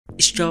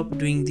Stop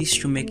doing this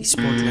to make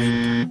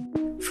spotlight.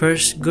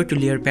 First, go to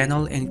layer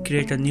panel and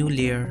create a new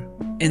layer.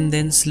 And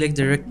then select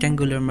the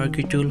rectangular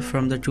murky tool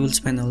from the tools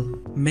panel.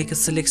 Make a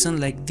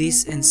selection like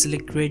this and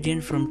select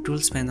gradient from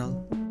tools panel.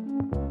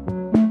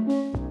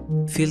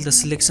 Fill the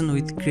selection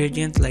with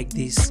gradient like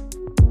this.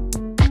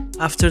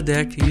 After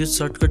that, use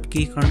shortcut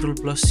key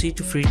Ctrl+C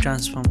to free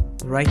transform.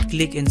 Right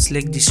click and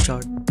select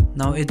distort.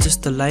 Now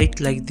adjust the light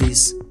like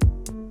this.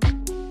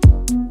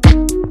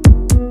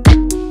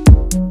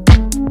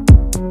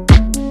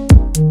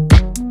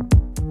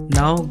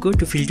 Now go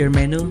to filter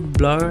menu,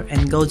 blur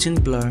and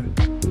Gaussian blur.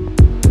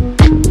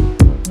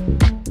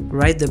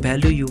 Write the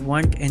value you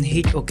want and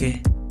hit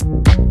OK.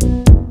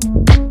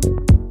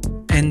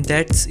 And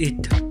that's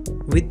it.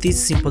 With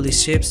these simple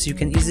steps, you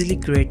can easily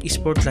create a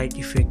spotlight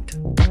effect.